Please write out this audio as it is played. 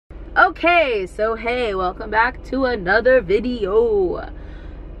Okay, so hey, welcome back to another video.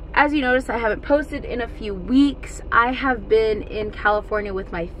 As you notice, I haven't posted in a few weeks. I have been in California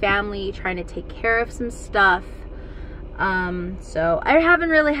with my family trying to take care of some stuff. So I haven't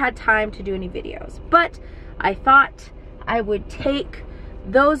really had time to do any videos, but I thought I would take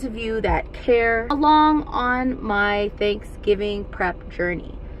those of you that care along on my Thanksgiving prep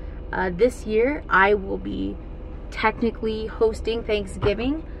journey. This year I will be technically hosting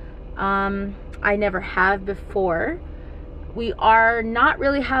Thanksgiving. I never have before. We are not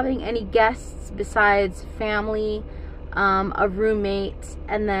really having any guests besides family, a roommate,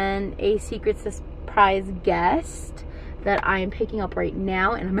 and then a secret surprise guest that I am picking up right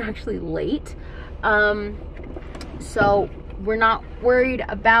now, and I'm actually late. So we're not worried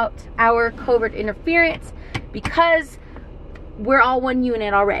about our COVID interference because we're all one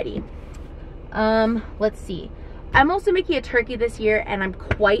unit already. Let's see. I'm also making a turkey this year and I'm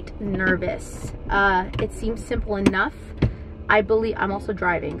quite nervous. It seems simple enough. I believe I'm also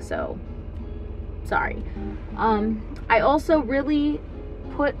driving, so sorry. I also really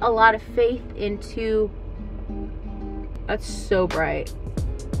put a lot of faith into, that's so bright.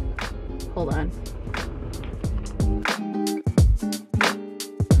 Hold on.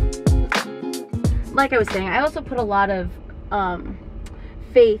 Like I was saying, I also put a lot of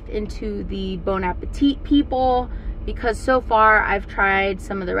faith into the Bon Appetit people, because so far I've tried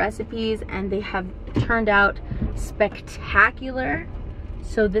some of the recipes and they have turned out spectacular.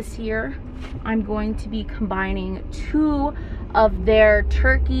 So this year I'm going to be combining 2 of their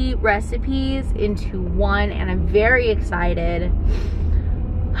turkey recipes into one, and I'm very excited.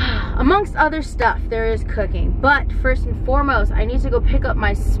 Amongst other stuff, there is cooking, but first and foremost, I need to go pick up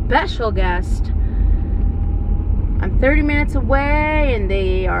my special guest. I'm 30 minutes away and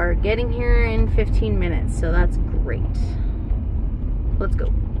they are getting here in 15 minutes, so that's great. Let's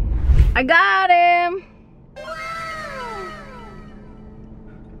go. I got him!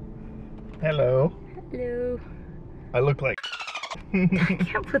 Hello. Hello. I look like I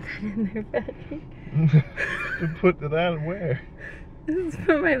can't put that in there, Patrick. You put that where? This is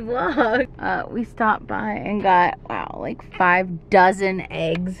for my vlog. We stopped by and got, wow, like 5 dozen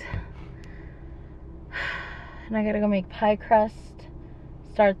eggs. And I gotta go make pie crust,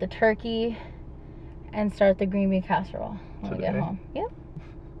 start the turkey, and start the green bean casserole when we get home. Yep.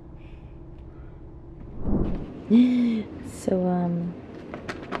 So,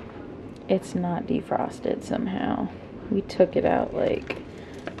 it's not defrosted somehow. We took it out like,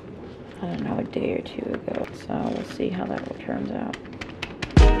 I don't know, a day or 2 ago. So we'll see how that all turns out.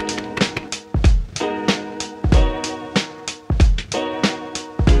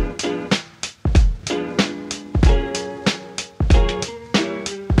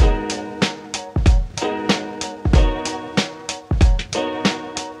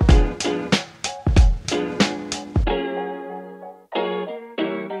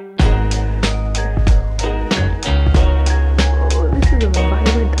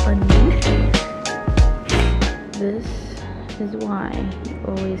 Is why you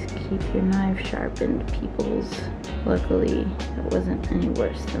always keep your knife sharpened, peoples. Luckily, it wasn't any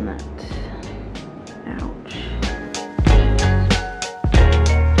worse than that. Ouch.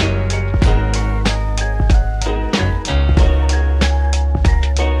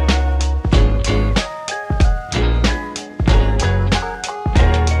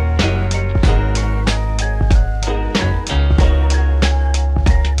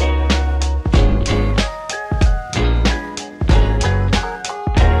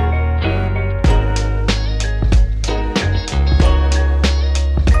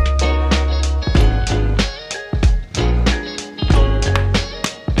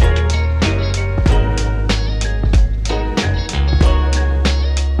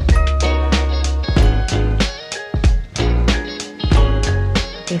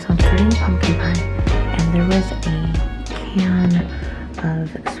 Okay, so I'm starting pumpkin pie, and there was a can of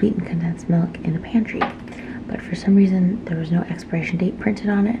sweetened condensed milk in the pantry, but for some reason there was no expiration date printed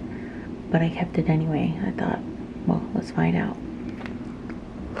on it, but I kept it anyway. I thought, well, let's find out.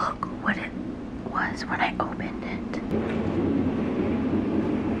 Look what it was when I opened it.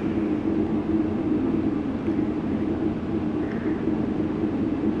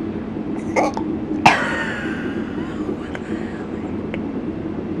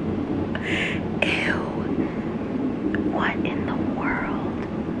 Ew. What in the world?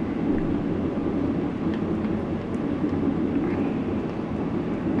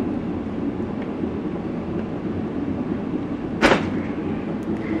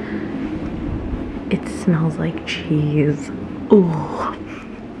 It smells like cheese. Ooh.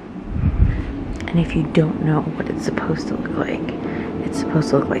 And if you don't know what it's supposed to look like, It's supposed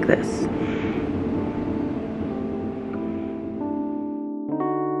to look like this.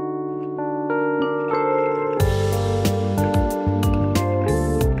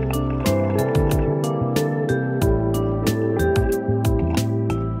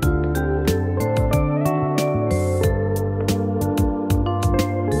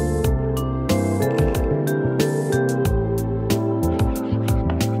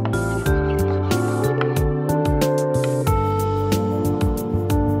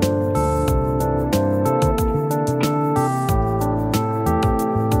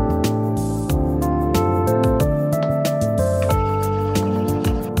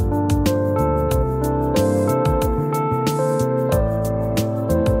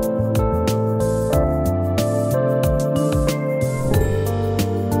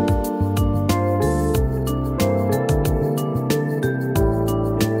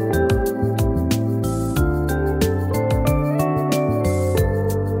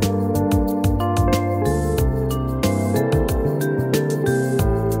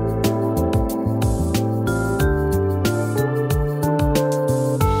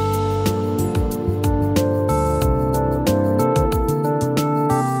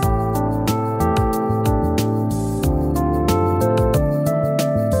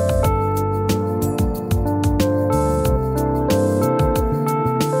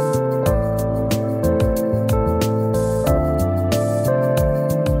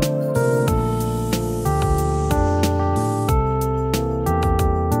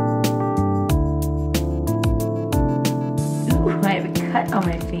 On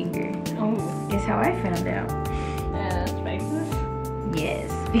my finger. Oh. Guess how I found out? Yeah, that's spices.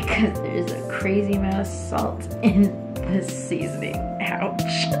 Yes, because there's a crazy amount of salt in the seasoning. Ouch.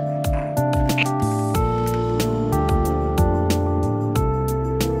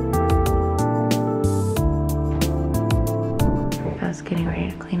 I was getting ready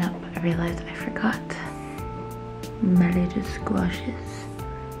to clean up. I realized I forgot. My little squashes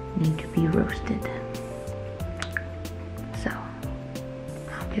need to be roasted. So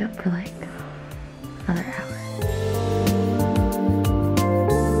I'll be up for like another hour.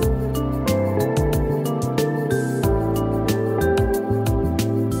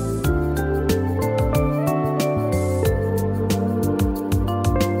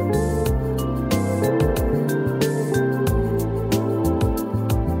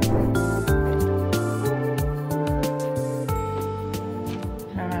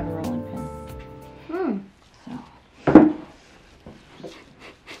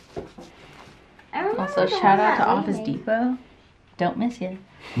 Also, shout out to Office Depot. Don't miss you.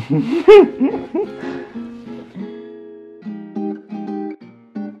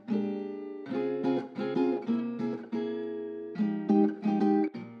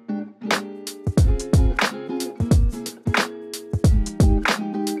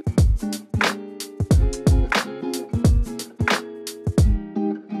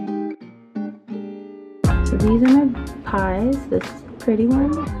 So these are my pies. This is the pretty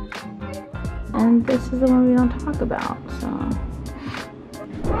one. And this is the one we don't talk about, so.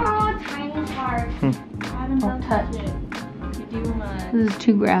 Oh, tiny heart. Don't touch it. You do This is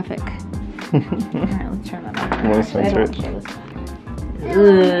too graphic. Alright, let's turn that off. Wanna censor it?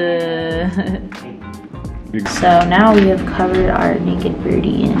 So now we have covered our naked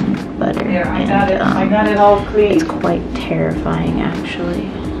birdie in butter. There, I and, got it. I got it all clean. It's quite terrifying, actually.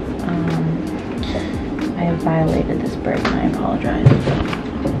 I have violated this bird and I apologize.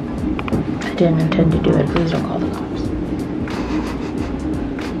 I didn't intend to do it. Please don't call the cops.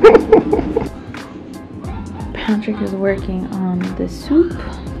 Patrick is working on the soup.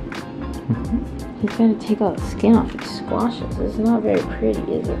 He's gonna take all the skin off the squashes. It's not very pretty,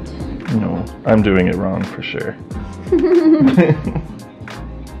 is it? No, I'm doing it wrong for sure.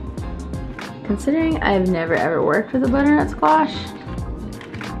 Considering I've never ever worked with a butternut squash,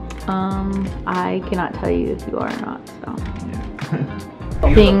 I cannot tell you if you are or not, so.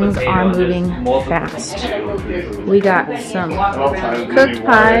 Things are moving fast. We got some cooked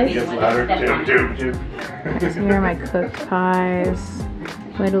pies. Here are my cooked pies.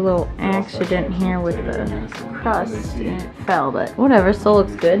 We had a little accident here with the crust and it fell, but whatever, still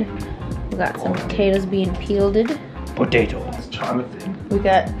looks good. We got some potatoes being peeled. Potatoes, Jonathan. We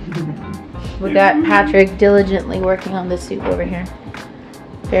got Patrick diligently working on the soup over here.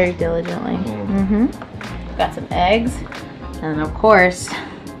 Very diligently. Got some eggs. And of course,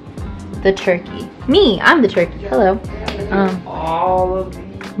 the turkey. Me, I'm the turkey. Hello. All of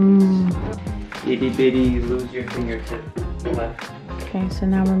these. Itty bitty, lose your fingertip left. Okay, so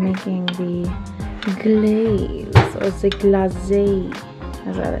now we're making the glaze, or the glazé,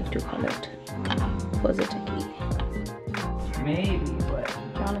 as I like to call it. Positively. Maybe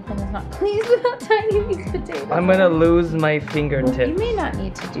Jonathan is not pleased with how tiny these potatoes are. I'm gonna lose my You fingertip. may not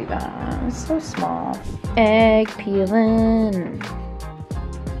need to do that. It's so small. Egg peeling.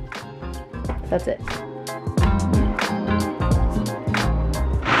 That's it.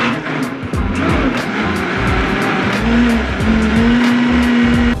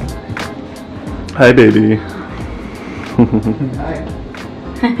 Hi, baby.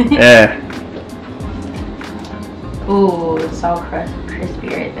 Eh. Ooh, it's all crispy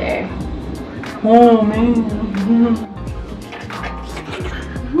right there. Oh man.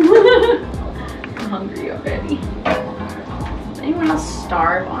 I'm hungry already. Does anyone else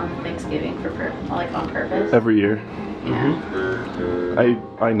starve on Thanksgiving on purpose? Every year. Yeah.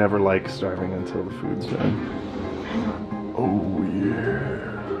 I never like starving until the food's done. Oh yeah.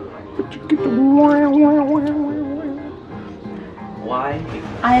 Why?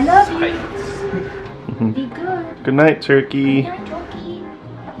 I love you. Be good. Good night, turkey. Good night, turkey.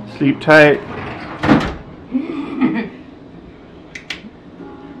 Sleep tight.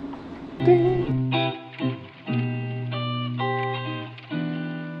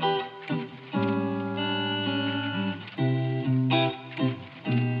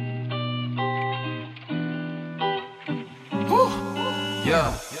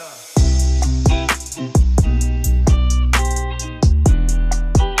 Yeah.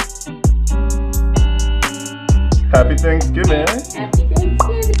 Happy Thanksgiving. Happy Thanksgiving.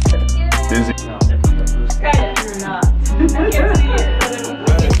 Busy. No, that's You're not. I can't see it.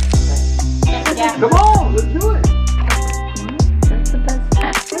 Yeah. Come on, let's do it. That's the best.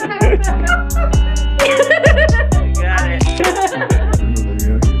 got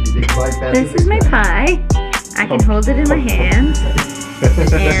it. This is my pie. I can hold it in my hand.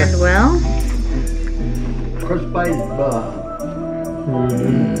 And well,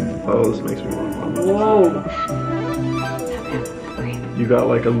 Oh, this makes me want one. Whoa. You got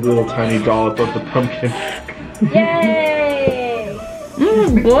like a little tiny dollop of the pumpkin. yay!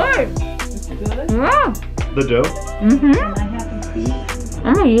 Good. Good. Wow. The dough? Mm-hmm. Can I have a piece?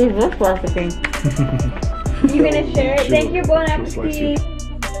 I'm gonna use this recipe. You gonna share it? Thank you, bon She'll slice appetit. it.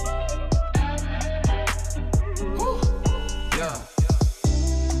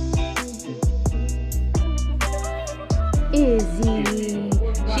 Izzy.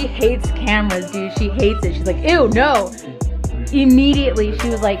 She hates cameras, dude. She hates it. She's like, ew, no. Immediately, she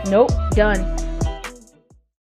was like, nope, done.